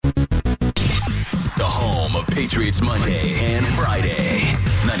Patriots Monday and Friday.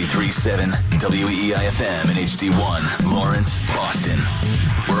 93.7 WEEI-FM and HD1, Lawrence, Boston.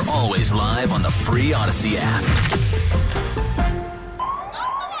 We're always live on the free Odyssey app.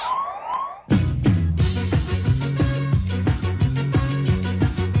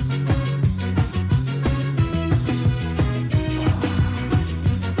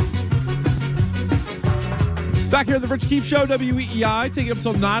 Back here at the Rich Keefe Show, WEEI, taking up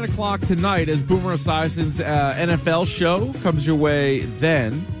until 9 o'clock tonight as Boomer Esiason's NFL show comes your way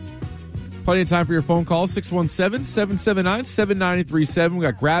then. Plenty of time for your phone call, 617-779-7937. We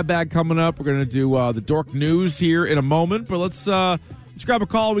got Grab Bag coming up. We're going to do the Dork News here in a moment, but let's grab a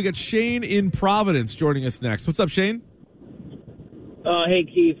call. We got Shane in Providence joining us next. What's up, Shane? Hey,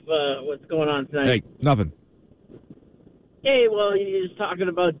 Keith. What's going on tonight? Hey, nothing. Hey, well, you're just talking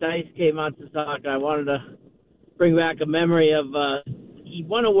about Daisuke Matsuzaka. I wanted to bring back a memory of he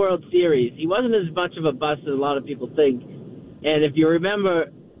won a World Series. He wasn't as much of a bust as a lot of people think. And if you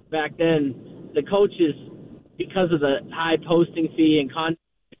remember back then, the coaches, because of the high posting fee and contract,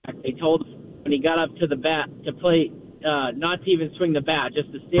 they told him when he got up to the bat to play, not to even swing the bat,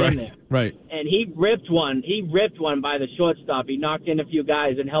 just to stand there. Right. And he ripped one. He ripped one by the shortstop. He knocked in a few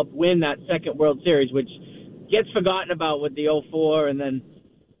guys and helped win that second World Series, which gets forgotten about with the 04 and then,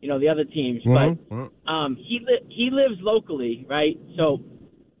 you know, the other teams. But he lives locally, right? So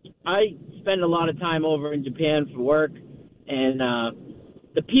I spend a lot of time over in Japan for work, and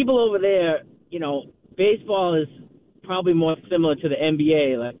the people over there, you know, baseball is probably more similar to the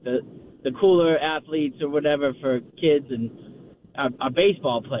NBA, like the cooler athletes or whatever for kids and are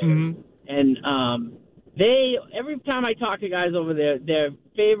baseball players. Mm-hmm. And they, every time I talk to guys over there, their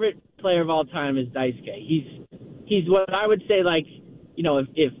favorite player of all time is Daisuke. He's what I would say, like, you know, if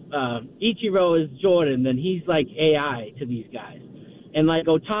Ichiro is Jordan, then he's like AI to these guys. And like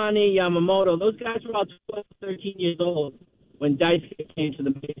Otani, Yamamoto, those guys were all 12, 13 years old when Daisuke came to the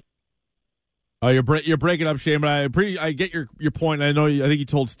base. Oh, you're breaking up, Shane, but I get your point. I think you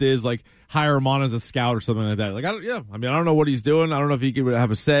told Stiz, like, hire him on as a scout or something like that. Like, I don't know what he's doing. I don't know if he could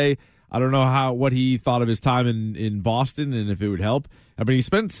have a say. I don't know what he thought of his time in Boston and if it would help. I mean, he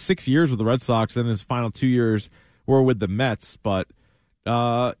spent 6 years with the Red Sox, and his final 2 years were with the Mets. But,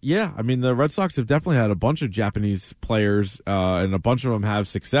 yeah, I mean, the Red Sox have definitely had a bunch of Japanese players, and a bunch of them have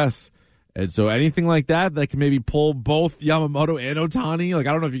success. And so anything like that can maybe pull both Yamamoto and Otani. Like,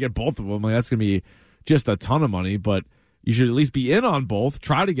 I don't know if you get both of them. Like, that's going to be just a ton of money, but you should at least be in on both,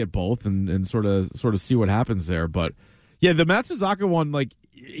 try to get both, and sort of see what happens there. But, yeah, the Matsuzaka one, like,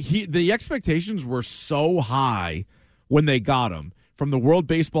 the expectations were so high when they got him. From the World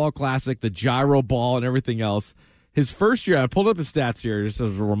Baseball Classic, the gyro ball, and everything else. His first year, I pulled up his stats here just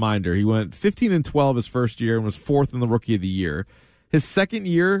as a reminder. He went 15-12 his first year and was fourth in the Rookie of the Year. His second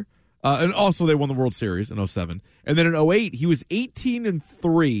year, and also they won the World Series in 2007. And then in 2008, he was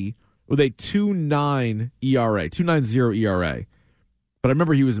 18-3 with a 2.90 ERA. But I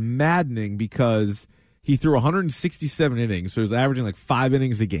remember he was maddening because he threw 167 innings, so he was averaging like 5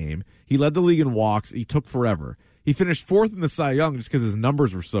 innings a game. He led the league in walks. He took forever. He finished fourth in the Cy Young just because his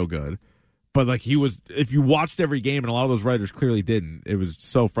numbers were so good. But like if you watched every game, and a lot of those writers clearly didn't, it was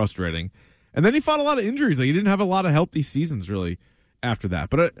so frustrating. And then he fought a lot of injuries. Like, he didn't have a lot of healthy seasons really after that.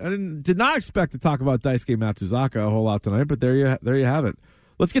 But I did not expect to talk about Daisuke Matsuzaka a whole lot tonight. But there you have it.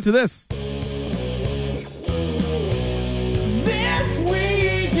 Let's get to this. This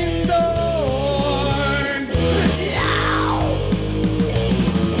Week In Dork.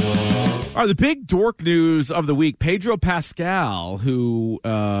 All right, the big dork news of the week, Pedro Pascal, who,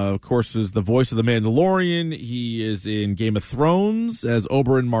 of course, is the voice of the Mandalorian. He is in Game of Thrones as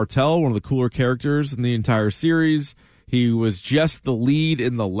Oberyn Martell, one of the cooler characters in the entire series. He was just the lead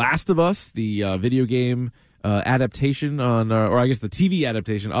in The Last of Us, the video game adaptation or I guess the TV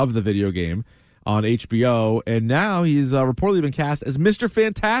adaptation of the video game on HBO. And now he's reportedly been cast as Mr.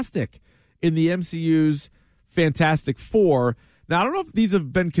 Fantastic in the MCU's Fantastic Four. Now, I don't know if these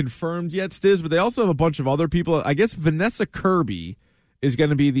have been confirmed yet, Stiz, but they also have a bunch of other people. I guess Vanessa Kirby is going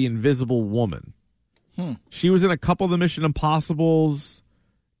to be the Invisible Woman. She was in a couple of the Mission Impossibles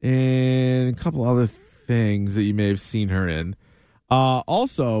and a couple other things that you may have seen her in.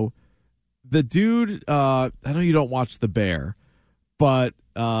 Also, the dude, I know you don't watch The Bear, but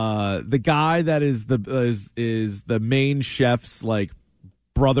the guy that is the main chef's like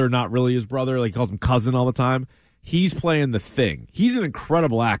brother, not really his brother, like he calls him cousin all the time. He's playing the Thing. He's an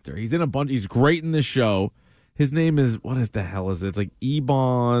incredible actor. He's in a bunch. He's great in this show. His name is, what is the hell is it? It's like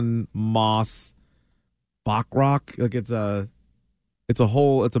Ebon Moss Bachrach. Like it's a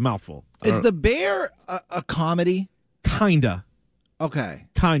mouthful. Is The Bear a comedy? Kinda. Okay.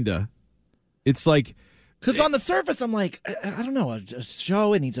 Kinda. It's like Because on the surface, I'm like, I don't know, a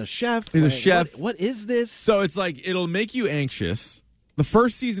show, it needs a chef. He's a chef. What is this? So it's like, it'll make you anxious. The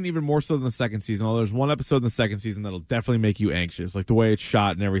first season, even more so than the second season. Although there's one episode in the second season that'll definitely make you anxious, like the way it's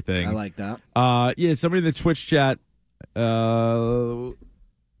shot and everything. I like that. Yeah, somebody in the Twitch chat,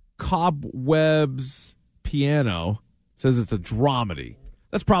 Cobwebs Piano, says it's a dramedy.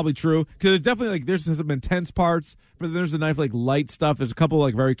 That's probably true, because it's definitely like there's some intense parts, but then there's a nice like light stuff. There's a couple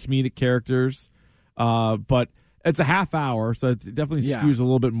like very comedic characters, but it's a half hour, so it definitely skews a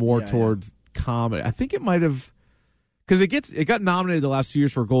little bit more towards comedy. I think it might have, because it got nominated the last 2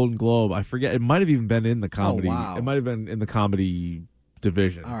 years for a Golden Globe. I forget, it might have even been in the comedy. Oh, wow. It might have been in the comedy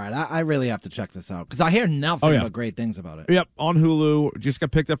division. All right, I really have to check this out because I hear nothing but great things about it. Yep, on Hulu, just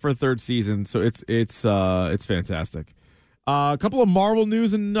got picked up for a third season, so it's fantastic. A couple of Marvel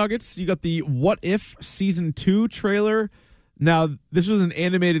news and nuggets. You got the What If Season 2 trailer. Now, this was an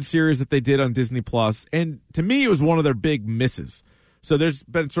animated series that they did on Disney Plus, and to me, it was one of their big misses. So there's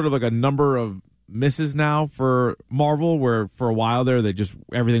been sort of like a number of misses now for Marvel, where for a while there,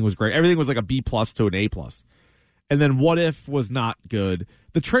 everything was great. Everything was like a B+ to an A+. And then What If was not good.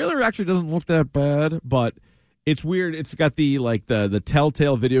 The trailer actually doesn't look that bad, but it's weird. It's got the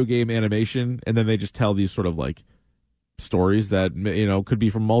Telltale video game animation, and then they just tell these sort of like stories that, you know, could be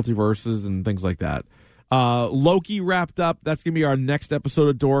from multiverses and things like that. Loki wrapped up. That's going to be our next episode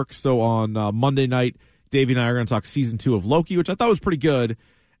of Dork. So on Monday night, Davey and I are going to talk season 2 of Loki, which I thought was pretty good.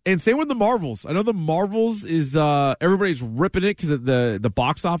 And same with the Marvels. I know the Marvels is everybody's ripping it because the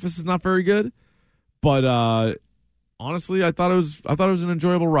box office is not very good. But honestly, I thought it was an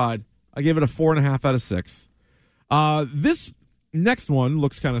enjoyable ride. I gave it a 4.5 out of 6. This next one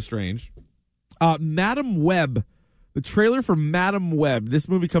looks kind of strange. Madam Web. The trailer for Madam Web. This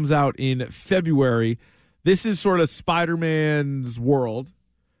movie comes out in February. This is sort of Spider-Man's world.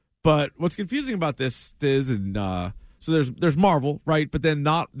 But what's confusing about this is, so there's Marvel, right? But then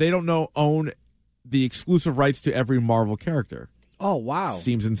they don't own the exclusive rights to every Marvel character. Oh, wow.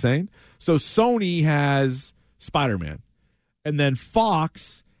 Seems insane. So Sony has Spider-Man. And then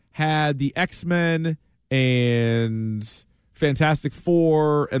Fox had the X-Men and Fantastic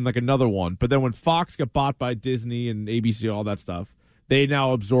Four and like another one. But then when Fox got bought by Disney and ABC, all that stuff, they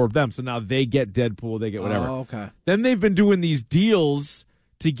now absorb them. So now they get Deadpool, they get whatever. Oh, okay. Then they've been doing these deals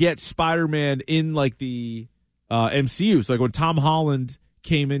to get Spider-Man in like the MCU. So like when Tom Holland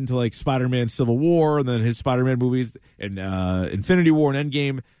came into like Spider-Man Civil War and then his Spider-Man movies and Infinity War and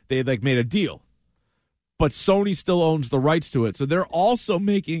Endgame, they like made a deal. But Sony still owns the rights to it. So they're also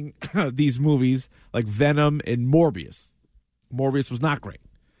making these movies like Venom and Morbius. Morbius was not great.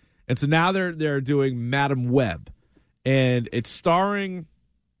 And so now they're doing Madam Web. And it's starring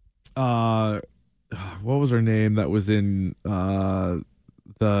what was her name that was in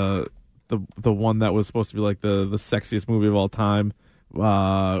the one that was supposed to be like the sexiest movie of all time.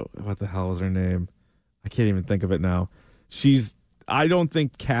 What the hell was her name? I can't even think of it now. I don't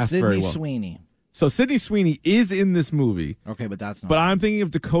think cast very well. Sydney Sweeney. So Sydney Sweeney is in this movie. Okay, but that's not. But I'm thinking of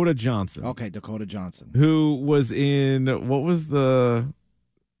Dakota Johnson. Okay, Dakota Johnson. Who was in, what was the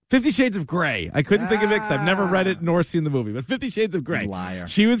 50 Shades of Grey. I couldn't think of it because I've never read it nor seen the movie. But 50 Shades of Grey. Liar.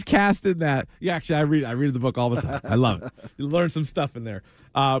 She was cast in that. Yeah, actually, I read the book all the time. I love it. You learn some stuff in there.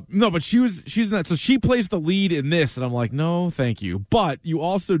 No, but she's in that. So she plays the lead in this, and I'm like, no, thank you. But you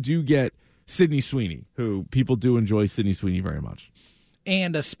also do get Sydney Sweeney, who people do enjoy Sydney Sweeney very much.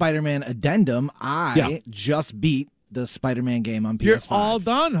 And a Spider-Man addendum. I just beat the Spider-Man game on PS5. You're all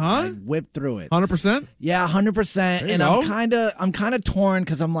done, huh? I whipped through it. 100%? Yeah, 100%. And I'm kind of torn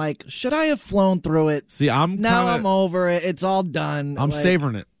because I'm like, should I have flown through it? See, I'm over it. It's all done. I'm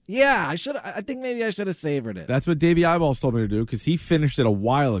savoring it. Yeah, I should. I think maybe I should have savored it. That's what Davey Eyeballs told me to do because he finished it a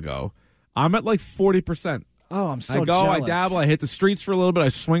while ago. I'm at like 40%. Oh, I'm so I go, jealous. I dabble, I hit the streets for a little bit, I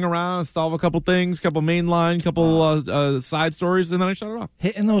swing around, solve a couple things, couple main line, couple side stories, and then I shut it off.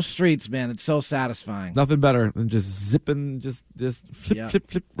 Hitting those streets, man, it's so satisfying. Nothing better than just zipping, just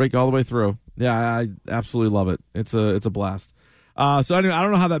flip, right all the way through. Yeah, I absolutely love it. It's a blast. So anyway, I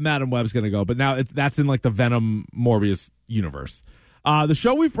don't know how that Madam Web's going to go, but now that's in like the Venom Morbius universe. The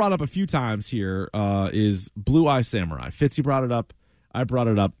show we've brought up a few times here is Blue Eye Samurai. Fitzy brought it up. I brought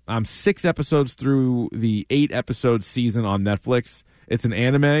it up. I'm 6 episodes through the 8-episode season on Netflix. It's an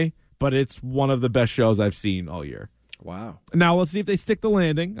anime, but it's one of the best shows I've seen all year. Wow. Now let's see if they stick the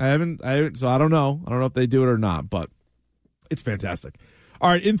landing. I haven't, so I don't know. I don't know if they do it or not, but it's fantastic. All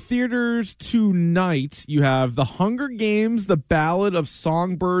right, in theaters tonight, you have The Hunger Games: The Ballad of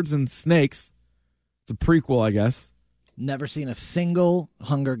Songbirds and Snakes. It's a prequel, I guess. Never seen a single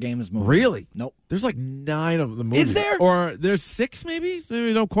Hunger Games movie. Really? Nope. There's like 9 of the movies. Is there? Or there's 6 maybe?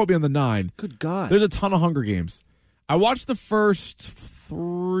 Maybe don't quote me on the 9. Good God. There's a ton of Hunger Games. I watched the first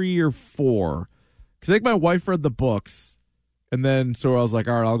 3 or 4 because I think my wife read the books, and then so I was like,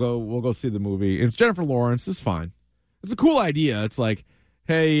 all right, we'll go see the movie. And it's Jennifer Lawrence. It's fine. It's a cool idea. It's like,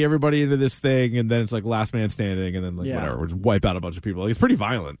 hey, everybody into this thing, and then it's like last man standing, and then like whatever, we'll just wipe out a bunch of people. Like, it's pretty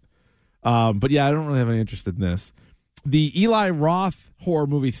violent. But yeah, I don't really have any interest in this. The Eli Roth horror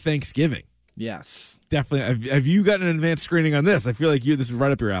movie Thanksgiving. Yes. Definitely. Have you gotten an advanced screening on this? I feel like this is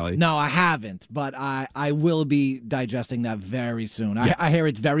right up your alley. No, I haven't, but I will be digesting that very soon. Yeah. I hear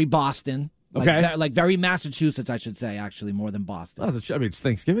it's very Boston. Like very Massachusetts, I should say, actually, more than Boston. I mean, it's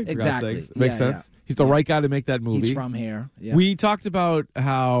Thanksgiving. For exactly. God's sakes. It makes sense. Yeah. He's the right guy to make that movie. He's from here. Yeah. We talked about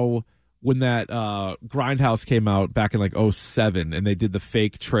how when that Grindhouse came out back in like 2007, and they did the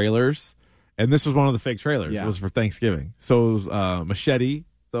fake trailers, and this was one of the fake trailers. Yeah. It was for Thanksgiving. So it was Machete,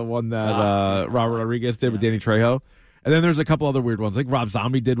 the one that Robert Rodriguez did with Danny Trejo. And then there's a couple other weird ones. Like Rob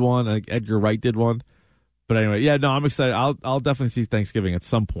Zombie did one. I think Edgar Wright did one. But anyway, yeah, no, I'm excited. I'll definitely see Thanksgiving at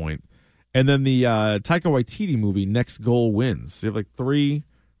some point. And then the Taika Waititi movie, Next Goal Wins. So you have like 3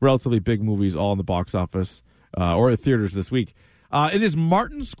 relatively big movies all in the box office or at theaters this week. It is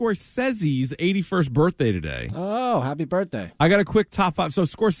Martin Scorsese's 81st birthday today. Oh, happy birthday. I got a quick top 5. So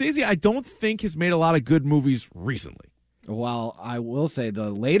Scorsese, I don't think has made a lot of good movies recently. Well, I will say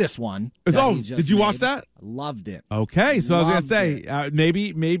the latest one. Did you watch that? Loved it. Okay, so I was going to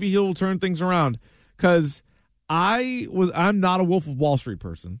say, maybe he'll turn things around. Because I'm not a Wolf of Wall Street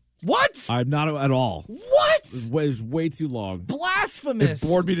person. What? I'm not at all. What? It was way too long. Blasphemous. It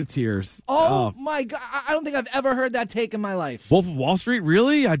bored me to tears. Oh, my God. I don't think I've ever heard that take in my life. Wolf of Wall Street?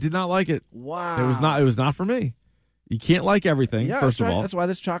 Really? I did not like it. Wow. It was not for me. You can't like everything, first of all. That's why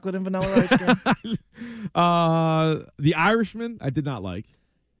there's chocolate and vanilla ice cream. The Irishman, I did not like.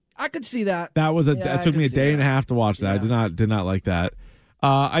 I could see that. That took me a day and a half to watch that. Yeah. I did not like that.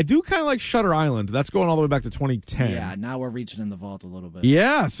 I do kind of like Shutter Island. That's going all the way back to 2010. Yeah, now we're reaching in the vault a little bit.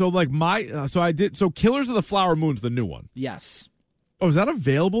 Yeah, so like so Killers of the Flower Moon's the new one. Yes. Oh, is that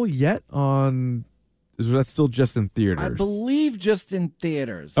available yet is that still just in theaters? I believe just in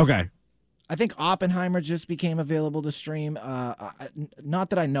theaters. Okay. I think Oppenheimer just became available to stream.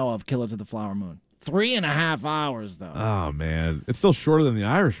 Not that I know of, Killers of the Flower Moon. 3.5 hours, though. Oh, man. It's still shorter than The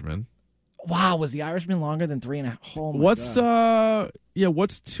Irishman. Wow, was The Irishman longer than 3.5? Oh, my God.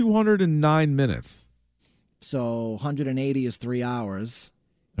 What's 209 minutes? So 180 is 3 hours.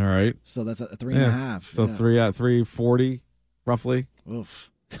 All right. So that's 3.5. So 340, roughly. Oof.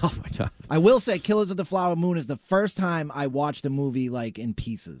 Oh, my God. I will say Killers of the Flower Moon is the first time I watched a movie, like, in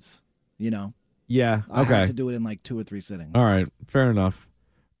pieces. You know? Yeah, okay. I had to do it in like 2 or 3 sittings. All right, fair enough.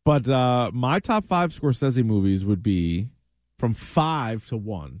 But my top 5 Scorsese movies would be from 5 to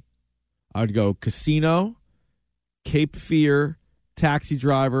 1. I'd go Casino, Cape Fear, Taxi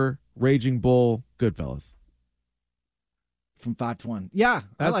Driver, Raging Bull, Goodfellas. From 5 to 1. Yeah,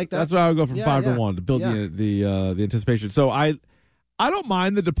 I like that. That's why I would go from 5 to 1 to build the anticipation. So I don't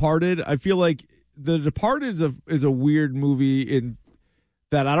mind The Departed. I feel like The Departed is a weird movie in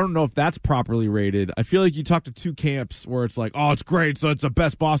that I don't know if that's properly rated. I feel like you talk to 2 camps where it's like, oh, it's great, so it's the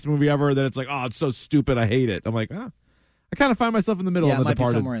best Boston movie ever. Then it's like, oh, it's so stupid, I hate it. I'm like, I kind of find myself in the middle. Yeah, of it might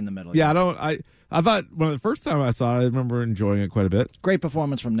Departed. be somewhere in the middle. Yeah, I thought when the first time I saw it, I remember enjoying it quite a bit. Great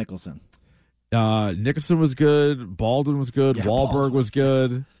performance from Nicholson. Nicholson was good. Baldwin was good. Yeah, Wahlberg was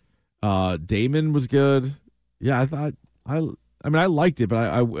good. Damon was good. Yeah, I liked it, but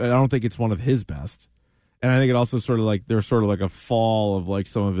I don't think it's one of his best. And I think it also there's sort of like a fall of like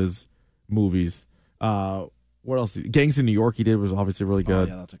some of his movies. What else? Gangs in New York he did was obviously really good.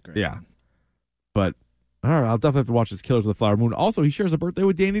 Oh, yeah, that's a great one. But all right, I'll definitely have to watch this Killers of the Flower Moon. Also, he shares a birthday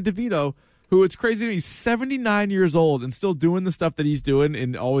with Danny DeVito, who it's crazy to me, he's 79 years old and still doing the stuff that he's doing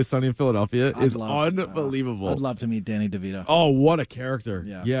in Always Sunny in Philadelphia is unbelievable. I'd love to meet Danny DeVito. Oh, what a character.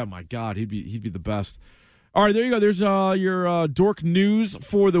 Yeah, my God, he'd be the best. All right, there you go. There's your dork news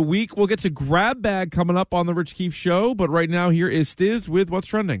for the week. We'll get to Grab Bag coming up on the Rich Keefe Show, but right now here is Stiz with What's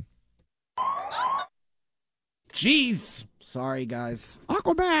Trending. Jeez. Sorry, guys.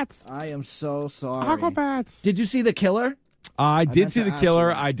 Aquabats. I am so sorry. Aquabats. Did you see The Killer? I did see The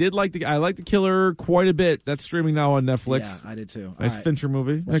Killer. I like The Killer quite a bit. That's streaming now on Netflix. Yeah, I did too. Nice Fincher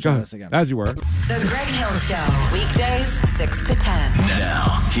movie. Let's try this again. As you were. The Greg Hill Show, weekdays 6 to 10.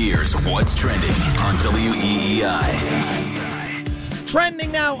 Now, here's what's trending on WEEI.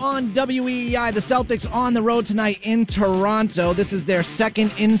 Trending now on WEEI, the Celtics on the road tonight in Toronto. This is their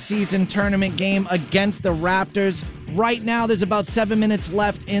second in-season tournament game against the Raptors. Right now, there's about 7 minutes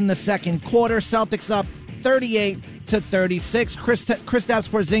left in the second quarter. Celtics up 38 38-36. Kristaps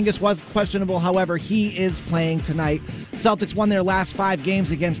Porzingis was questionable. However, he is playing tonight. Celtics won their last 5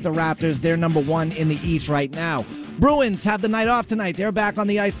 games against the Raptors. They're number 1 in the East right now. Bruins have the night off tonight. They're back on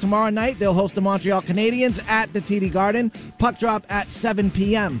the ice tomorrow night. They'll host the Montreal Canadiens at the TD Garden. Puck drop at 7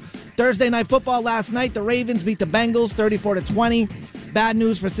 p.m. Thursday night football last night. The Ravens beat the Bengals 34-20. Bad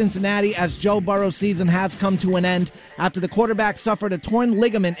news for Cincinnati as Joe Burrow's season has come to an end after the quarterback suffered a torn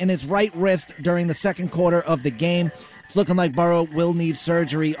ligament in his right wrist during the second quarter of the game. It's looking like Burrow will need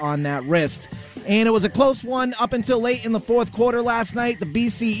surgery on that wrist. And it was a close one up until late in the fourth quarter last night. The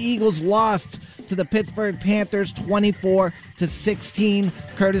BC Eagles lost to the Pittsburgh Panthers 24-16.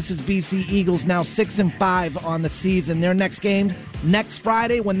 Curtis's BC Eagles now 6-5 on the season. Their next game next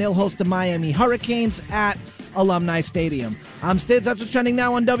Friday when they'll host the Miami Hurricanes at Alumni Stadium. I'm Stids. That's what's trending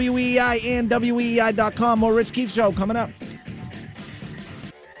now on WEEI and WEEI.com. More Rich Keefe Show coming up.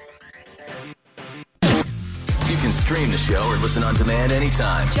 You can stream the show or listen on demand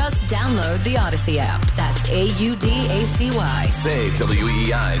anytime. Just download the Odyssey app. That's AUDACY. Save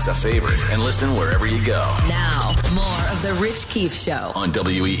WEEI as a favorite and listen wherever you go. Now, more of The Rich Keefe Show on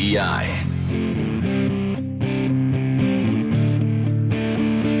WEEI.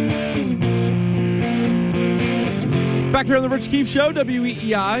 Back here on the Rich Keefe Show,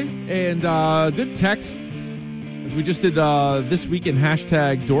 WEEI, and good text. We just did This Week in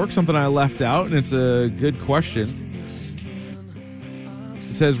 #Dork, something I left out, and it's a good question. It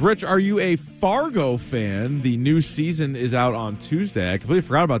says, Rich, are you a Fargo fan? The new season is out on Tuesday. I completely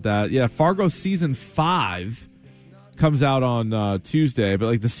forgot about that. Yeah, Fargo Season 5 comes out on Tuesday,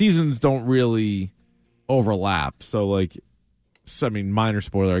 but the seasons don't really overlap. So, minor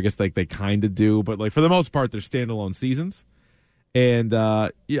spoiler, I guess they kind of do, but for the most part, they're standalone seasons. And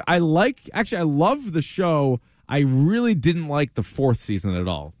I love the show. I really didn't like the 4th season at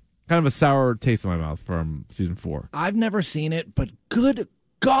all. Kind of a sour taste in my mouth from season 4. I've never seen it, but good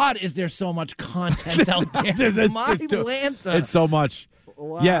God, is there so much content out there? It's so much.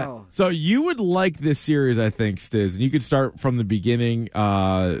 Wow. Yeah, so you would like this series, I think, Stiz. And you could start from the beginning.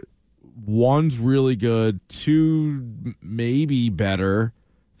 1's really good. 2 maybe better.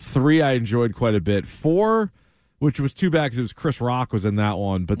 3 I enjoyed quite a bit. 4, which was too bad because it was Chris Rock was in that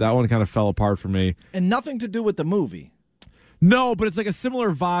one, but that one kind of fell apart for me. And nothing to do with the movie. No, but it's a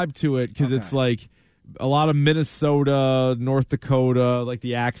similar vibe to it because it's a lot of Minnesota, North Dakota,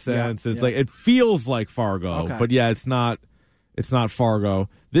 the accents. It's it feels like Fargo, but it's not. It's not Fargo.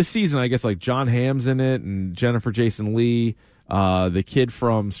 This season, I guess John Hamm's in it and Jennifer Jason Leigh. The kid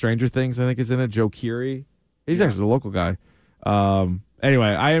from Stranger Things, I think, is in it. Joe Keery. He's actually a local guy. Anyway,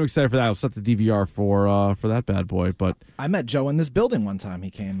 I am excited for that. I'll set the DVR for that bad boy. But I met Joe in this building one time. He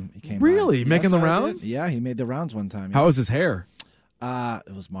came. Really? By. Making the rounds? Yeah, he made the rounds one time. Yeah. How was his hair?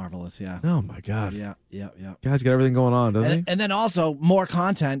 It was marvelous. Yeah. Oh my God. Yeah. Guy's got everything going on, doesn't he? And then also more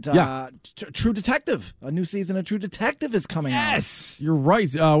content. True Detective. A new season of True Detective is coming out. Yes, you're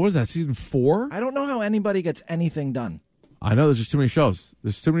right. What is that? Season 4? I don't know how anybody gets anything done. I know there's just too many shows.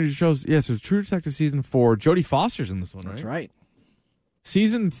 There's too many shows. Yeah, so True Detective Season 4. Jodie Foster's in this one, right? That's right.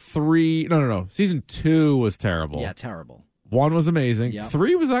 Season 3. No. Season 2 was terrible. Yeah, terrible. 1 was amazing. Yep.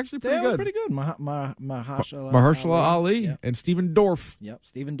 3 was actually pretty good. It was pretty good. Mahershala Ali and Stephen Dorff. Yep,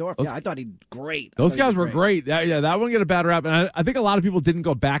 Stephen Dorff. I thought he did great. Those guys were great. That one got a bad rap. And I think a lot of people didn't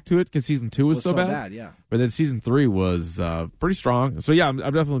go back to it because Season 2 was so bad. Yeah. But then Season 3 was pretty strong. So, yeah, I'm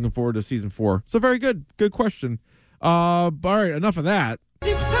definitely looking forward to Season 4. So, very good. Good question. All right, enough of that.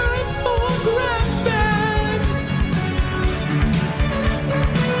 It's time for Grab Bag.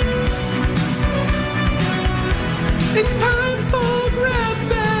 It's time for Grab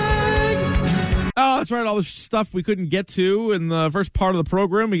Bag. Oh, that's right. All the stuff we couldn't get to in the first part of the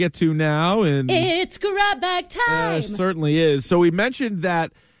program, we get to now. And it's Grab Bag time. It certainly is. So we mentioned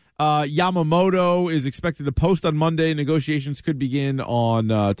that Yamamoto is expected to post on Monday. Negotiations could begin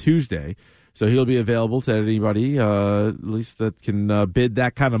on Tuesday. So he'll be available to anybody, at least that can bid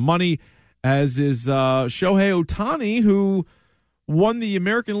that kind of money, as is Shohei Ohtani, who won the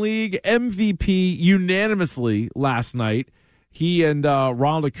American League MVP unanimously last night. He and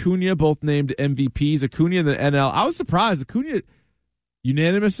Ronald Acuna both named MVPs. Acuna in the NL. I was surprised. Acuna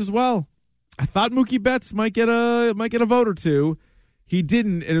unanimous as well. I thought Mookie Betts might get a vote or two. He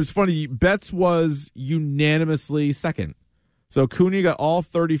didn't, and it was funny. Betts was unanimously second. So Acuna got all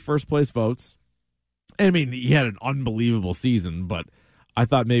 30 first-place votes. I mean, he had an unbelievable season, but I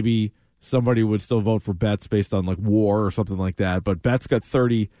thought maybe somebody would still vote for Betts based on WAR or something like that. But Betts got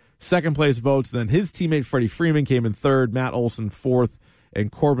 30 second-place votes. Then his teammate Freddie Freeman came in third, Matt Olson fourth,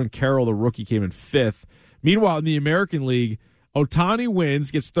 and Corbin Carroll, the rookie, came in fifth. Meanwhile, in the American League, Ohtani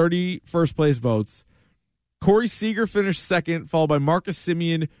wins, gets 30 first-place votes. Corey Seager finished second, followed by Marcus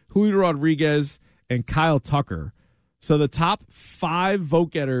Simeon, Julio Rodriguez, and Kyle Tucker. So the top 5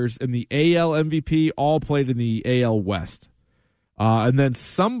 vote getters in the AL MVP all played in the AL West. And then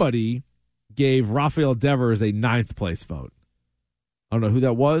somebody gave Rafael Devers a 9th place vote. I don't know who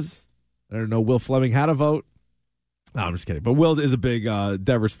that was. I don't know. Will Fleming had a vote. No, I'm just kidding. But Will is a big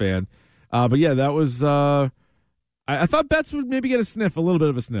Devers fan. But yeah, that was... I thought Betts would maybe get a little bit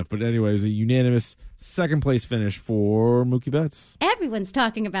of a sniff. But anyways, a unanimous 2nd place finish for Mookie Betts. Everyone's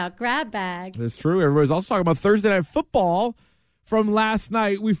talking about grab bag. That's true. Everybody's also talking about Thursday Night Football from last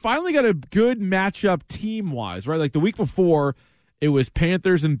night. We finally got a good matchup team-wise, right? Like the week before, it was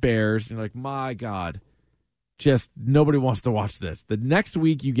Panthers and Bears. And you're like, my God, just nobody wants to watch this. The next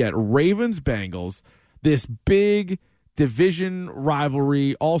week, you get Ravens-Bengals, this big division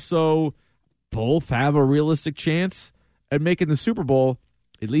rivalry. Also, both have a realistic chance at making the Super Bowl.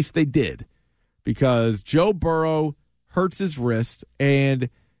 At least they did, because Joe Burrow hurts his wrist, and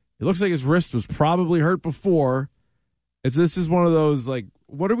it looks like his wrist was probably hurt before. This is one of those, like,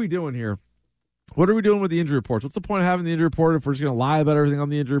 what are we doing here? What are we doing with the injury reports? What's the point of having the injury report if we're just going to lie about everything on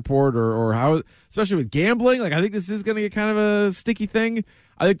the injury report, or how, especially with gambling? Like, I think this is going to get kind of a sticky thing.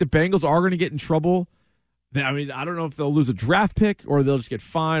 I think the Bengals are going to get in trouble. I mean, I don't know if they'll lose a draft pick or they'll just get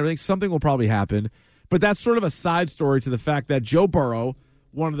fined. I think something will probably happen. But that's sort of a side story to the fact that Joe Burrow,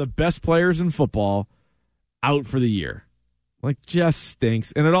 one of the best players in football, out for the year. Like, just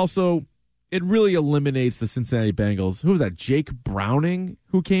stinks. And it really eliminates the Cincinnati Bengals. Who was that? Jake Browning,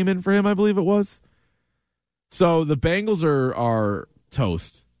 who came in for him, I believe it was. So the Bengals are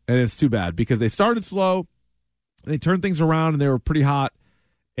toast. And it's too bad because they started slow. They turned things around and they were pretty hot.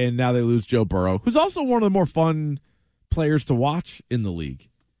 And now they lose Joe Burrow, who's also one of the more fun players to watch in the league.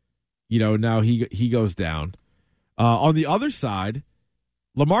 You know, now he goes down. On the other side,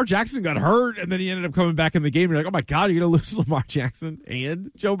 Lamar Jackson got hurt, and then he ended up coming back in the game. You're like, oh, my God, you're going to lose Lamar Jackson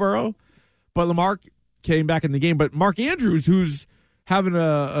and Joe Burrow? But Lamar came back in the game. But Mark Andrews, who's having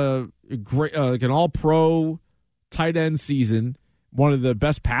a great, like an all-pro tight end season, one of the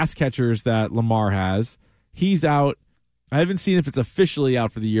best pass catchers that Lamar has, he's out. I haven't seen if it's officially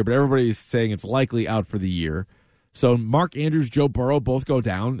out for the year, but everybody's saying it's likely out for the year. So Mark Andrews, Joe Burrow both go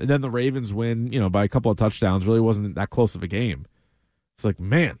down, and then the Ravens win, by a couple of touchdowns. Really wasn't that close of a game. It's like,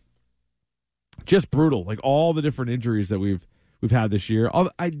 man, just brutal. Like all the different injuries that we've had this year.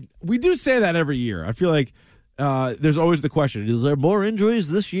 We do say that every year. I feel like there's always the question: is there more injuries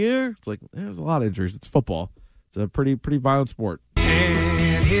this year? It's like there's a lot of injuries. It's football. It's a pretty violent sport.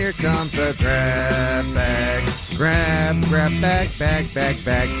 And here comes the grab bag. Grab bag,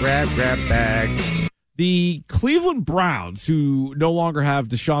 grab bag. The Cleveland Browns, who no longer have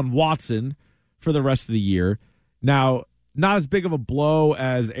Deshaun Watson for the rest of the year. Now, not as big of a blow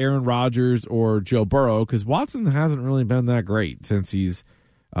as Aaron Rodgers or Joe Burrow, because Watson hasn't really been that great since he's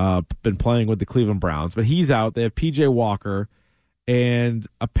been playing with the Cleveland Browns. But he's out. They have P.J. Walker, and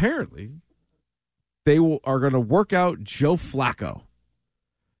apparently they are going to work out Joe Flacco.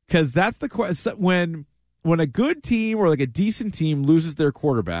 Because that's the question. When a good team or like a decent team loses their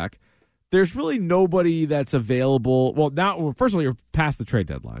quarterback, there's really nobody that's available. Well, now, first of all, you're past the trade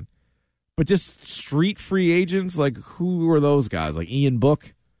deadline. But just street free agents, like who are those guys? Like Ian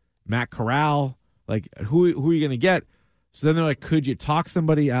Book, Matt Corral, like who are you going to get? So then they're like, could you talk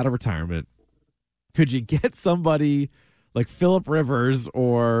somebody out of retirement? Could you get somebody like Phillip Rivers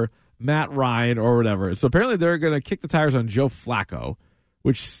or Matt Ryan or whatever? So apparently they're going to kick the tires on Joe Flacco,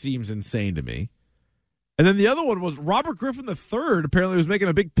 which seems insane to me. And then the other one was Robert Griffin III. Apparently was making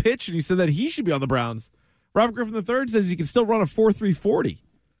a big pitch, and he said that he should be on the Browns. Robert Griffin III says he can still run a 4.340.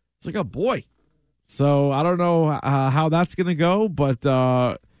 It's like, oh, boy. So I don't know how that's going to go, but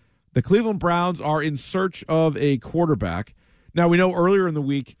the Cleveland Browns are in search of a quarterback. Now, we know earlier in the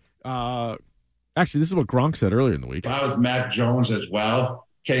week, actually, this is what Gronk said earlier in the week. If I was Mac Jones as well,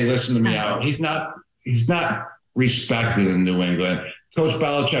 okay, listen to me out. He's not respected in New England. Coach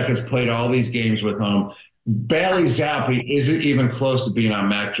Belichick has played all these games with him. Bailey Zappi isn't even close to being on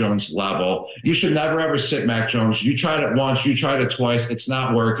Mac Jones' level. You should never, ever sit Mac Jones. You tried it once. You tried it twice. It's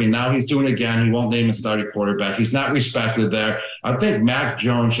not working. Now he's doing it again. He won't name a starting quarterback. He's not respected there. I think Mac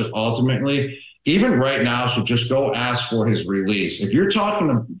Jones should ultimately, even right now, should just go ask for his release. If you're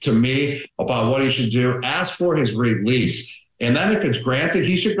talking to me about what he should do, ask for his release. And then if it's granted,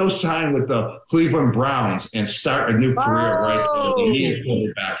 he should go sign with the Cleveland Browns and start a new career right now. He needs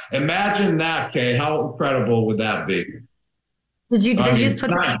quarterback. Imagine that, Kay. How incredible would that be? Did you just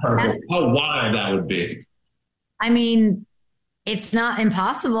put that? How wild that would be. I mean, it's not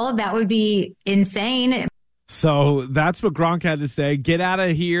impossible. That would be insane. So that's what Gronk had to say. Get out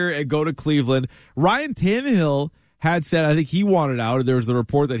of here and go to Cleveland. Ryan Tannehill had said, I think he wanted out. There was the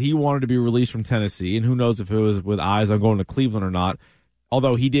report that he wanted to be released from Tennessee, and who knows if it was with eyes on going to Cleveland or not.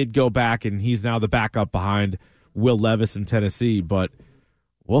 Although he did go back, and he's now the backup behind Will Levis in Tennessee. But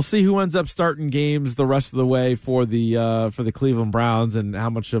we'll see who ends up starting games the rest of the way for the Cleveland Browns and how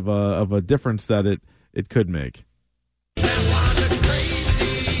much of a difference that it could make.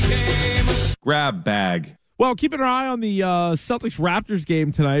 Grab bag. Well, keeping an eye on the Celtics-Raptors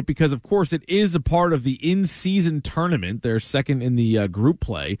game tonight because, of course, it is a part of the in-season tournament. They're second in the group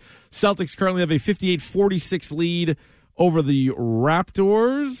play. Celtics currently have a 58-46 lead over the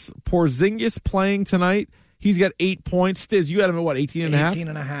Raptors. Porzingis playing tonight. He's got 8 points. Stiz, you had him at what, 18 and a half? 18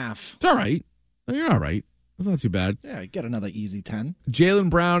 and a half. It's all right. You're all right. That's not too bad. Yeah, get another easy 10. Jaylen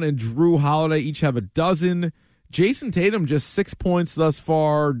Brown and Drew Holiday each have a dozen. Jason Tatum just 6 points thus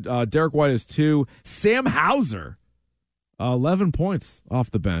far. Derek White has 2. Sam Hauser, 11 points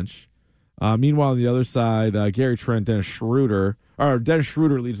off the bench. Meanwhile, on the other side, Gary Trent, Dennis Schroeder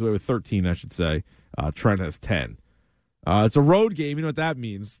leads the way with 13, I should say. Trent has 10. It's a road game. You know what that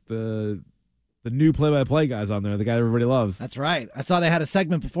means. The new play-by-play guy's on there, the guy everybody loves. That's right. I saw they had a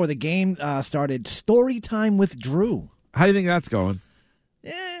segment before the game started, Story Time with Drew. How do you think that's going?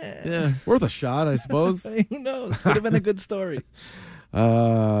 Yeah. Worth a shot, I suppose. Who knows? Could have been a good story.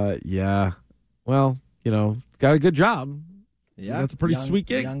 Yeah. Well, got a good job. Yeah. So that's a pretty sweet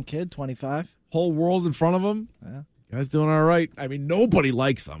gig. Young kid, 25. Whole world in front of him. Yeah. Guy's doing all right. I mean, nobody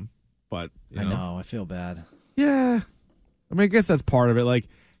likes him, but I know. I feel bad. Yeah. I mean, I guess that's part of it. Like,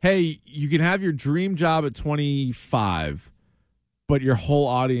 hey, you can have your dream job at 25, but your whole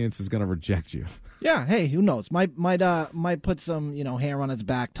audience is going to reject you. Yeah, hey, who knows? Might put some, hair on its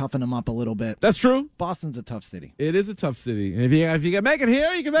back, toughen him up a little bit. That's true. Boston's a tough city. It is a tough city. And if you can make it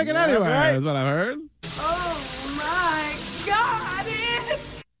here, you can make it anywhere. That's right. That's what I've heard. Oh my God!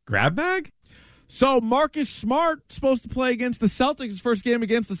 Grab bag? So Marcus Smart supposed to play against the Celtics. His first game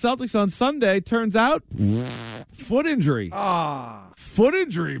against the Celtics on Sunday. Turns out, foot injury. Foot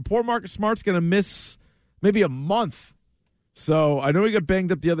injury. Poor Marcus Smart's going to miss maybe a month. So I know he got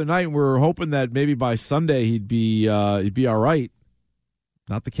banged up the other night, and we were hoping that maybe by Sunday he'd be all right.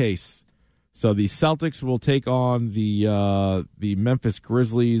 Not the case. So the Celtics will take on the Memphis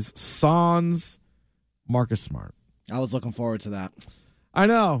Grizzlies. Sans Marcus Smart. I was looking forward to that. I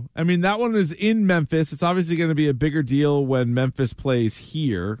know. I mean, that one is in Memphis. It's obviously going to be a bigger deal when Memphis plays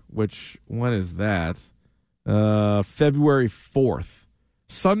here, which, when is that? February 4th.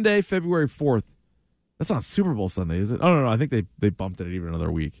 Sunday, February 4th. That's not Super Bowl Sunday, is it? Oh, no. I think they bumped it even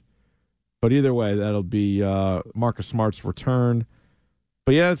another week. But either way, that'll be Marcus Smart's return.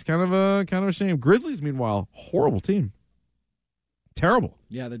 But yeah, it's kind of a shame. Grizzlies, meanwhile, horrible team. Terrible.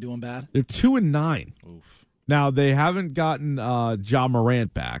 Yeah, they're doing bad. They're 2-9. Oof. Now, they haven't gotten Ja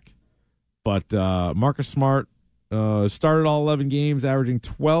Morant back, but Marcus Smart started all 11 games, averaging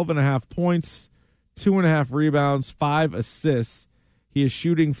 12.5 points, 2.5 rebounds, 5 assists. He is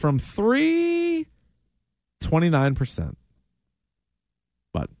shooting from 3, 29%.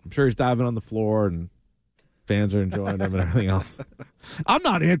 But I'm sure he's diving on the floor, and fans are enjoying him and everything else. I'm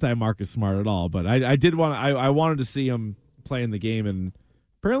not anti-Marcus Smart at all, but I wanted to see him play in the game, and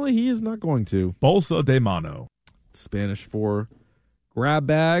apparently he is not going to. Bolsa de mano. Spanish for grab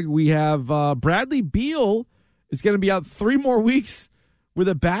bag. We have Bradley Beal is going to be out 3 more weeks with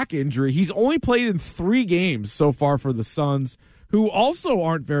a back injury. He's only played in 3 games so far for the Suns, who also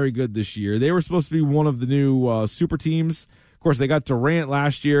aren't very good this year. They were supposed to be one of the new super teams. Of course, they got Durant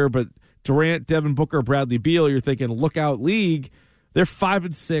last year, but Durant, Devin Booker, Bradley Beal, you're thinking lookout league. They're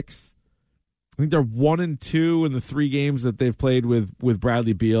 5-6. I think they're 1-2 in the 3 games that they've played with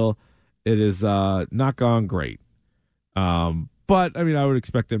Bradley Beal. It is not gone great. But, I mean, I would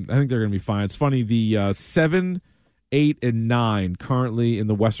expect them. I think they're going to be fine. It's funny, the 7, 8, and 9 currently in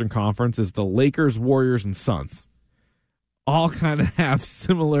the Western Conference is the Lakers, Warriors, and Suns. All kind of have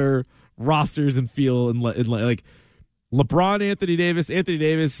similar rosters and feel. And like LeBron, Anthony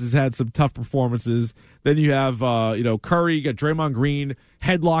Davis has had some tough performances. Then you have, Curry, you got Draymond Green,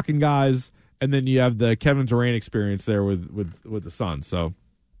 headlocking guys. And then you have the Kevin Durant experience there with the Suns. So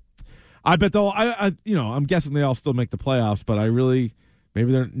I bet they'll. I'm guessing they all still make the playoffs, but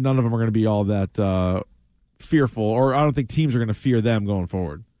maybe none of them are going to be all that fearful, or I don't think teams are going to fear them going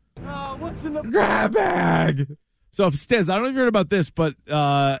forward. What's in the grab bag? So if Stiz, I don't know if you heard about this, but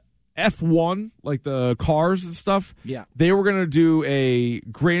F1, like the cars and stuff, yeah, they were going to do a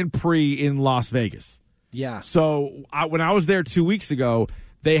Grand Prix in Las Vegas. Yeah. So when I was there 2 weeks ago,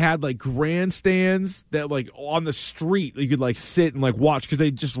 they had like grandstands that like on the street you could like sit and like watch because they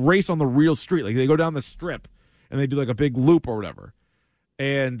just race on the real street. Like they go down the strip and they do like a big loop or whatever.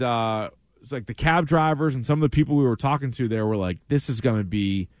 And it's like the cab drivers and some of the people we were talking to there were like, this is going to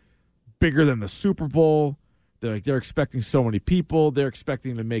be bigger than the Super Bowl. They're expecting so many people. They're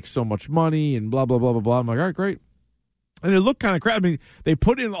expecting to make so much money and blah, blah, blah, blah, blah. I'm like, all right, great. And it looked kind of crap. I mean, they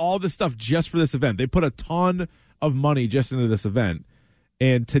put in all this stuff just for this event. They put a ton of money just into this event.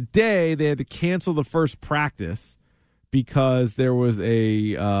 And today they had to cancel the first practice because there was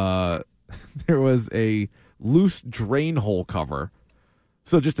a loose drain hole cover.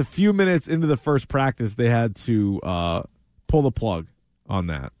 So just a few minutes into the first practice, they had to pull the plug on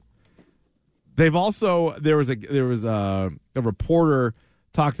that. They've also there was a reporter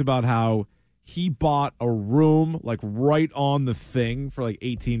talked about how he bought a room like right on the thing for like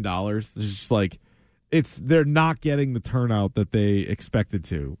 $18. It's just like they're not getting the turnout that they expected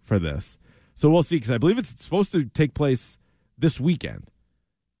to for this. So we'll see, because I believe it's supposed to take place this weekend.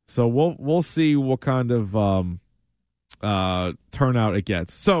 So we'll see what kind of turnout it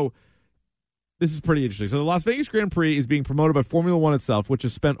gets. So this is pretty interesting. So the Las Vegas Grand Prix is being promoted by Formula One itself, which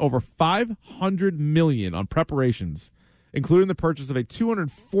has spent over $500 million on preparations, including the purchase of a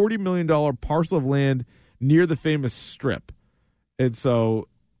 $240 million parcel of land near the famous Strip. And so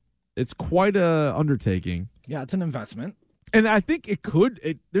it's quite a undertaking. Yeah, it's an investment. And I think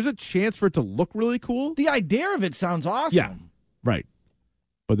there's a chance for it to look really cool. The idea of it sounds awesome. Yeah, right.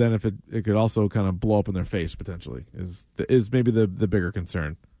 But then if it could also kind of blow up in their face potentially is maybe the bigger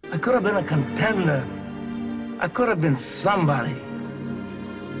concern. I could have been a contender. I could have been somebody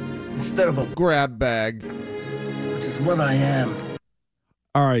instead of a grab bag, which is what I am.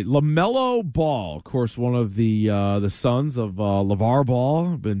 All right, LaMelo Ball, of course, one of the sons of LeVar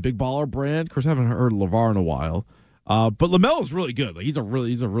Ball, been big baller brand. Of course, I haven't heard LeVar in a while, but LaMelo's really good. Like he's a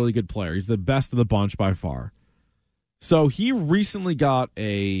really good player. He's the best of the bunch by far. So he recently got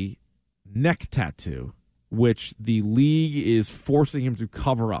a neck tattoo, which the league is forcing him to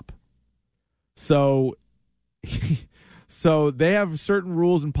cover up. So they have certain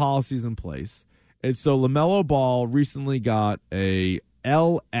rules and policies in place. And so LaMelo Ball recently got a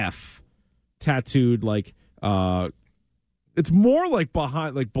LF tattooed, like it's more like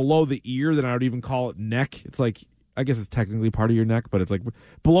behind, like below the ear than I would even call it neck. It's like, I guess it's technically part of your neck, but it's like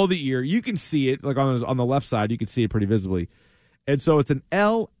below the ear. You can see it, like on the left side, you can see it pretty visibly. And so it's an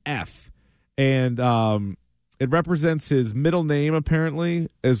LF, and it represents his middle name, apparently,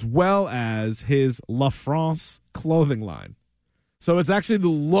 as well as his La France clothing line. So it's actually the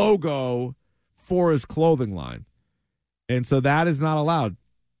logo for his clothing line. And so that is not allowed.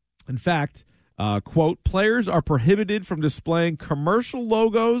 In fact, quote, players are prohibited from displaying commercial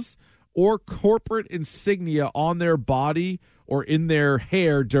logos or corporate insignia on their body or in their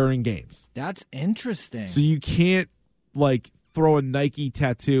hair during games. That's interesting. So you can't, like, throw a Nike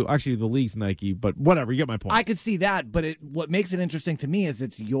tattoo. Actually, the league's Nike, but whatever. You get my point. I could see that, but what makes it interesting to me is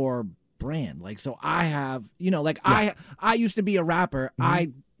it's your brand. Like, so I have, I used to be a rapper. Mm-hmm.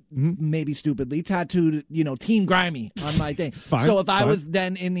 I maybe stupidly tattooed, Team Grimy on my thing. So if I was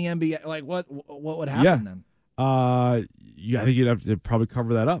then in the NBA, like, what would happen then? I think you'd have to probably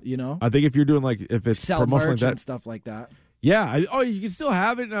cover that up. I think if you're doing if it's sell merch and stuff like that. Yeah. You can still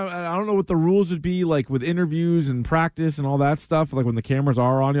have it. I don't know what the rules would be like with interviews and practice and all that stuff. Like when the cameras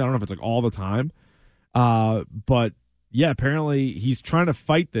are on you, I don't know if it's like all the time. But yeah, apparently he's trying to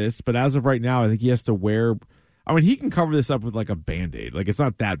fight this. But as of right now, I think he has to wear. I mean, he can cover this up with like a Band-Aid. Like it's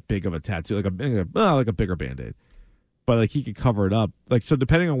not that big of a tattoo, like a bigger Band-Aid. But like he could cover it up. Like so,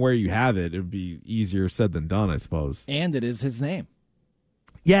 depending on where you have it, it would be easier said than done, I suppose. And it is his name.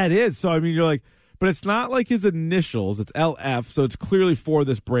 Yeah, it is. So I mean, you're like, but it's not like his initials. It's LF, so it's clearly for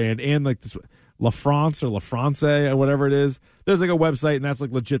this brand and like this La France or La France or whatever it is. There's like a website, and that's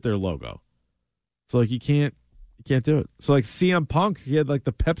like legit their logo. So like you can't do it. So like CM Punk, he had like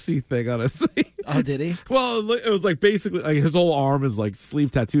the Pepsi thing on his thing. Oh, did he? Well, it was like basically like his whole arm is like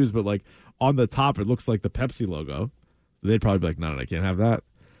sleeve tattoos, but like on the top it looks like the Pepsi logo. So they'd probably be like, no, I can't have that.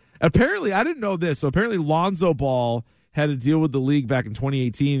 Apparently, I didn't know this. So apparently Lonzo Ball had a deal with the league back in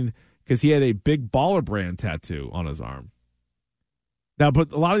 2018 because he had a big baller brand tattoo on his arm. Now,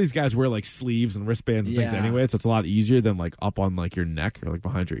 but a lot of these guys wear like sleeves and wristbands and things anyway, so it's a lot easier than like up on like your neck or like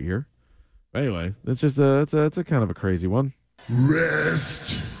behind your ear. But anyway, that's just it's a kind of a crazy one.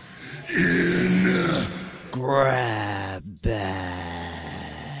 Rest in grab bag.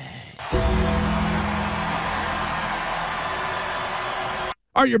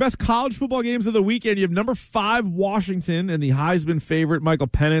 All right, your best college football games of the weekend. You have number 5 Washington and the Heisman favorite Michael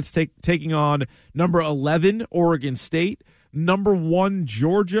Penix taking on number 11 Oregon State, number 1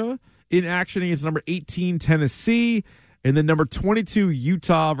 Georgia in action against number 18 Tennessee, and then number 22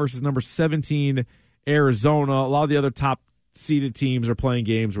 Utah versus number 17 Arizona. A lot of the other top seeded teams are playing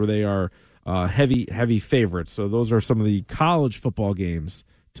games where they are heavy favorites. So those are some of the college football games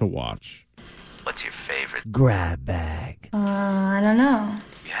to watch. What's your favorite? Grab bag. I don't know.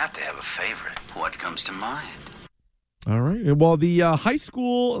 You have to have a favorite. What comes to mind? All right. Well, the high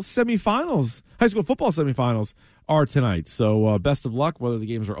school football semifinals are tonight. So best of luck, whether the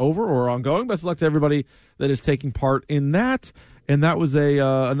games are over or ongoing. Best of luck to everybody that is taking part in that. And that was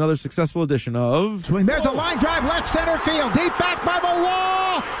another successful edition of Swing. There's a line drive left center field. Deep back by the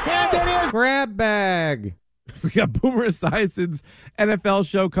wall. And it is Grab bag. We got Boomer Esiason's NFL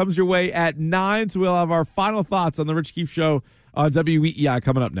show comes your way at 9. So we'll have our final thoughts on the Rich Keefe Show on WEEI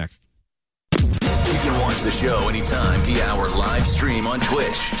coming up next. You can watch the show anytime via our live stream on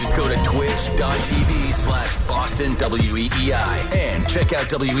Twitch. Just go to twitch.tv/Boston WEEI and check out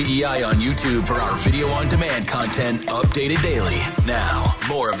WEEI on YouTube for our video on demand content updated daily. Now,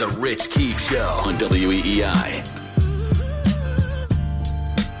 more of the Rich Keefe Show on WEEI.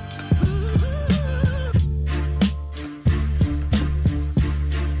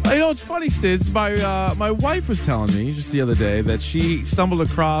 You know, it's funny, Stiz. My wife was telling me just the other day that she stumbled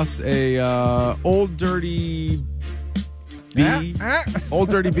across a old dirty B, like a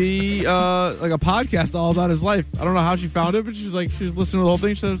podcast all about his life. I don't know how she found it, but she was listening to the whole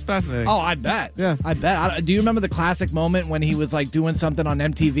thing. She said it was fascinating. Oh, I bet. Yeah, I bet. Do you remember the classic moment when he was doing something on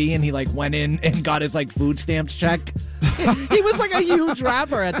MTV and he went in and got his food stamps check? He was a huge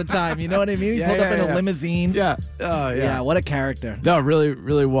rapper at the time. You know what I mean? He pulled up in a limousine. Yeah. Yeah. What a character. No, it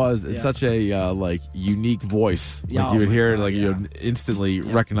really was. It's such a unique voice. You would hear it instantly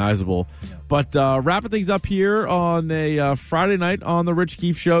recognizable. Yeah. But wrapping things up here on a Friday night on the Rich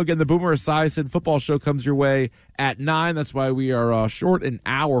Keefe Show. Again, the Boomer Esiason football show comes your way at 9. That's why we are short an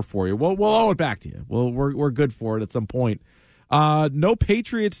hour for you. We'll owe it back to you. We're good for it at some point. No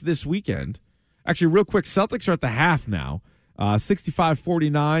Patriots this weekend. Actually, real quick, Celtics are at the half now.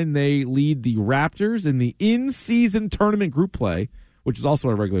 65-49, they lead the Raptors in the in-season tournament group play, which is also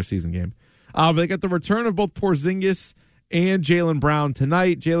a regular season game. But they got the return of both Porzingis and Jaylen Brown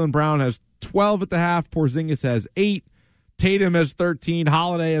tonight. Jaylen Brown has 12 at the half. Porzingis has 8. Tatum has 13.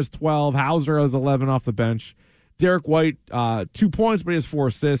 Holiday has 12. Hauser has 11 off the bench. Derek White, 2 points, but he has 4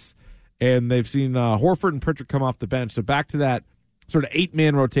 assists. And they've seen Horford and Pritchard come off the bench. So back to that sort of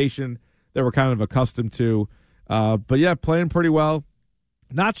 8-man rotation that we're kind of accustomed to. But yeah, playing pretty well.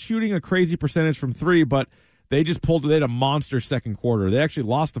 Not shooting a crazy percentage from 3, but they had a monster second quarter. They actually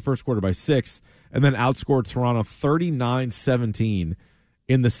lost the first quarter by 6 and then outscored Toronto 39-17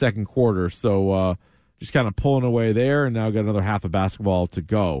 in the second quarter. So just kind of pulling away there, and now got another half of basketball to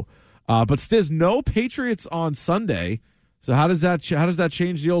go. But Stiz, no Patriots on Sunday. So how does that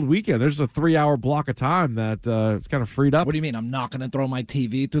change the old weekend? There's a 3-hour block of time that it's kind of freed up. What do you mean? I'm not going to throw my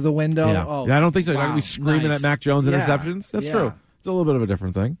TV through the window? Yeah. Oh, I don't think so. You're wow. not going to be screaming at Mac Jones interceptions. That's true. It's a little bit of a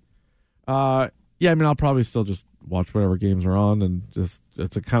different thing. I'll probably still just watch whatever games are on, and just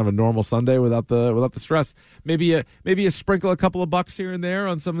it's a kind of a normal Sunday without the stress. Maybe you sprinkle a couple of bucks here and there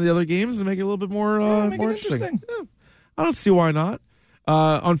on some of the other games and make it a little bit more more interesting. Yeah. I don't see why not.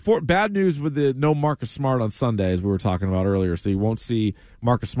 Bad news with the no Marcus Smart on Sunday, as we were talking about earlier. So you won't see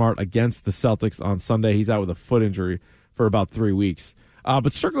Marcus Smart against the Celtics on Sunday. He's out with a foot injury for about 3 weeks.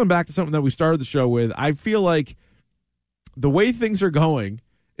 But circling back to something that we started the show with, I feel like the way things are going,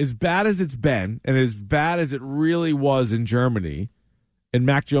 as bad as it's been and as bad as it really was in Germany, and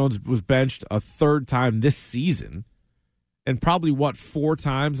Mac Jones was benched a third time this season, and probably 4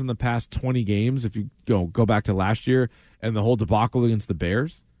 times in the past 20 games if you go back to last year and the whole debacle against the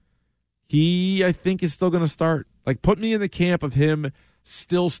Bears. He, I think, is still going to start. Put me in the camp of him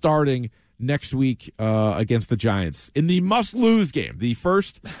still starting next week against the Giants in the must-lose game, the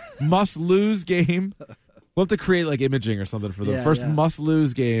first must-lose game. We'll have to create imaging or something for the first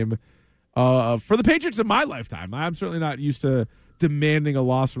must-lose game for the Patriots in my lifetime. I'm certainly not used to demanding a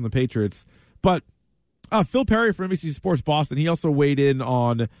loss from the Patriots, but Phil Perry from NBC Sports Boston, he also weighed in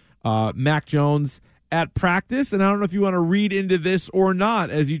on Mac Jones at practice, and I don't know if you want to read into this or not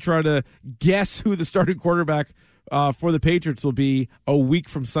as you try to guess who the starting quarterback for the Patriots will be a week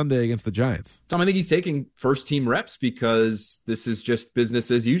from Sunday against the Giants. Tom, I think he's taking first-team reps because this is just business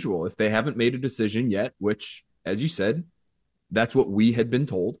as usual. If they haven't made a decision yet, which, as you said, that's what we had been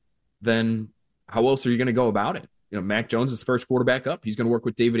told, then how else are you going to go about it? Mac Jones is the first quarterback up. He's going to work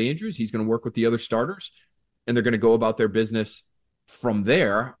with David Andrews. He's going to work with the other starters, and they're going to go about their business from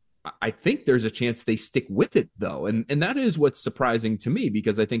there. I think there's a chance they stick with it, though. And that is what's surprising to me,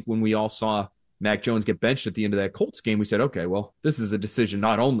 because I think when we all saw Mac Jones get benched at the end of that Colts game, we said, okay, well, this is a decision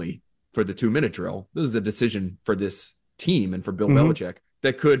not only for the 2-minute drill, this is a decision for this team and for Bill Belichick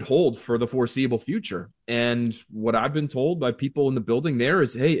that could hold for the foreseeable future. And what I've been told by people in the building there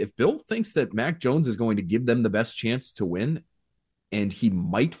is, hey, if Bill thinks that Mac Jones is going to give them the best chance to win, and he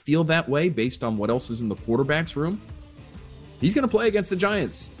might feel that way based on what else is in the quarterback's room, he's going to play against the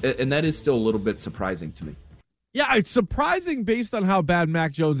Giants. And that is still a little bit surprising to me. Yeah, it's surprising based on how bad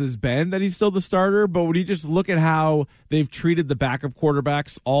Mac Jones has been that he's still the starter. But when you just look at how they've treated the backup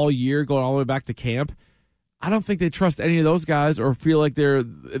quarterbacks all year, going all the way back to camp, I don't think they trust any of those guys or feel like they're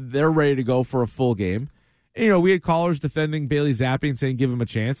ready to go for a full game. And, we had callers defending Bailey Zappi and saying give him a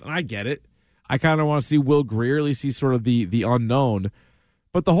chance, and I get it. I kind of want to see Will Grier, at least he's sort of the unknown.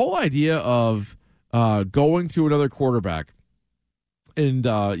 But the whole idea of going to another quarterback and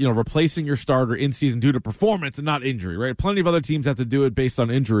replacing your starter in season due to performance and not injury, right? Plenty of other teams have to do it based on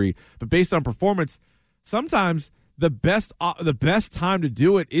injury, but based on performance, sometimes the best time to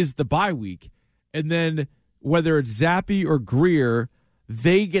do it is the bye week. And then whether it's Zappi or Grier,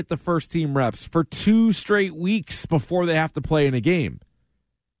 they get the first team reps for 2 straight weeks before they have to play in a game.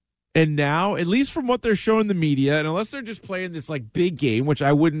 And now, at least from what they're showing the media, and unless they're just playing this like big game, which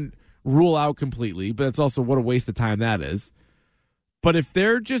I wouldn't rule out completely, but it's also what a waste of time that is. But if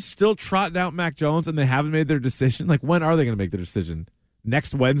they're just still trotting out Mac Jones and they haven't made their decision, like when are they going to make their decision?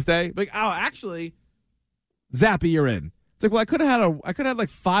 Next Wednesday? Like, oh, actually, Zappi, you're in. It's like, well, I could have had like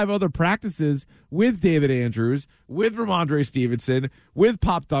 5 other practices with David Andrews, with Ramondre Stevenson, with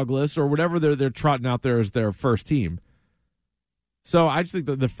Pop Douglas, or whatever they're trotting out there as their first team. So I just think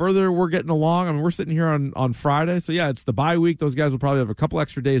that the further we're getting along, I mean, we're sitting here on Friday. So, yeah, it's the bye week. Those guys will probably have a couple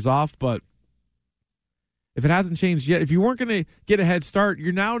extra days off. But if it hasn't changed yet, if you weren't going to get a head start,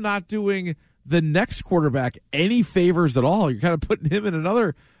 you're now not doing the next quarterback any favors at all. You're kind of putting him in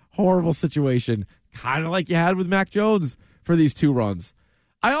another horrible situation, kind of like you had with Mac Jones for these 2 runs.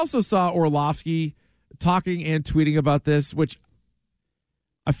 I also saw Orlovsky talking and tweeting about this, which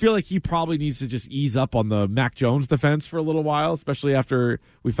I feel like he probably needs to just ease up on the Mac Jones defense for a little while, especially after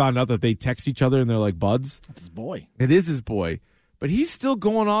we found out that they text each other and they're like buds. That's his boy. It is his boy. But he's still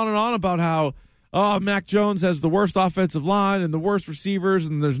going on and on about how, Mac Jones has the worst offensive line and the worst receivers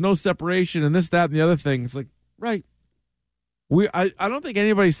and there's no separation and this, that, and the other thing. It's like, right. I don't think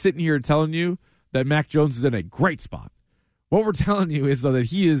anybody's sitting here telling you that Mac Jones is in a great spot. What we're telling you is, though, that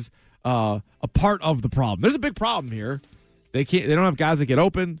he is a part of the problem. There's a big problem here. They don't have guys that get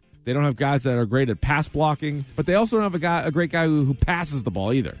open. They don't have guys that are great at pass blocking, but they also don't have a great guy who passes the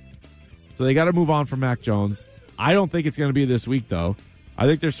ball either. So they got to move on from Mac Jones. I don't think it's going to be this week, though. I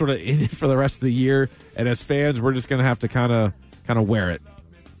think they're sort of in it for the rest of the year, and as fans, we're just going to have to kind of wear it.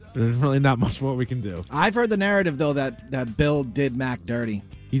 There's really not much more we can do. I've heard the narrative, though, that Bill did Mac dirty.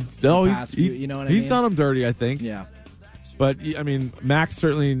 You know what I mean? He's done him dirty, I think. Yeah. But, I mean, Mac's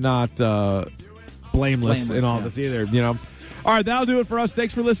certainly not blameless in all this either, All right, that'll do it for us.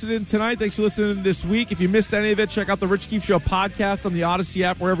 Thanks for listening tonight. Thanks for listening this week. If you missed any of it, check out the Rich Keefe Show podcast on the Odyssey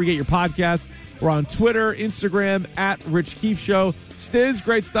app, wherever you get your podcasts. We're on Twitter, Instagram, at Rich Keefe Show. Stiz,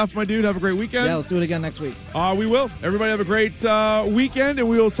 great stuff, my dude. Have a great weekend. Yeah, let's do it again next week. We will. Everybody have a great weekend, and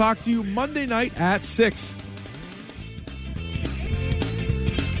we will talk to you Monday night at 6.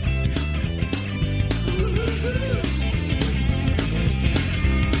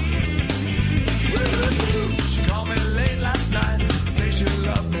 She called me late last night, say she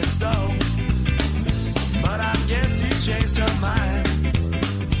loved me so, but I guess she changed her mind.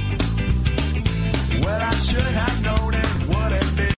 Well, I should have known.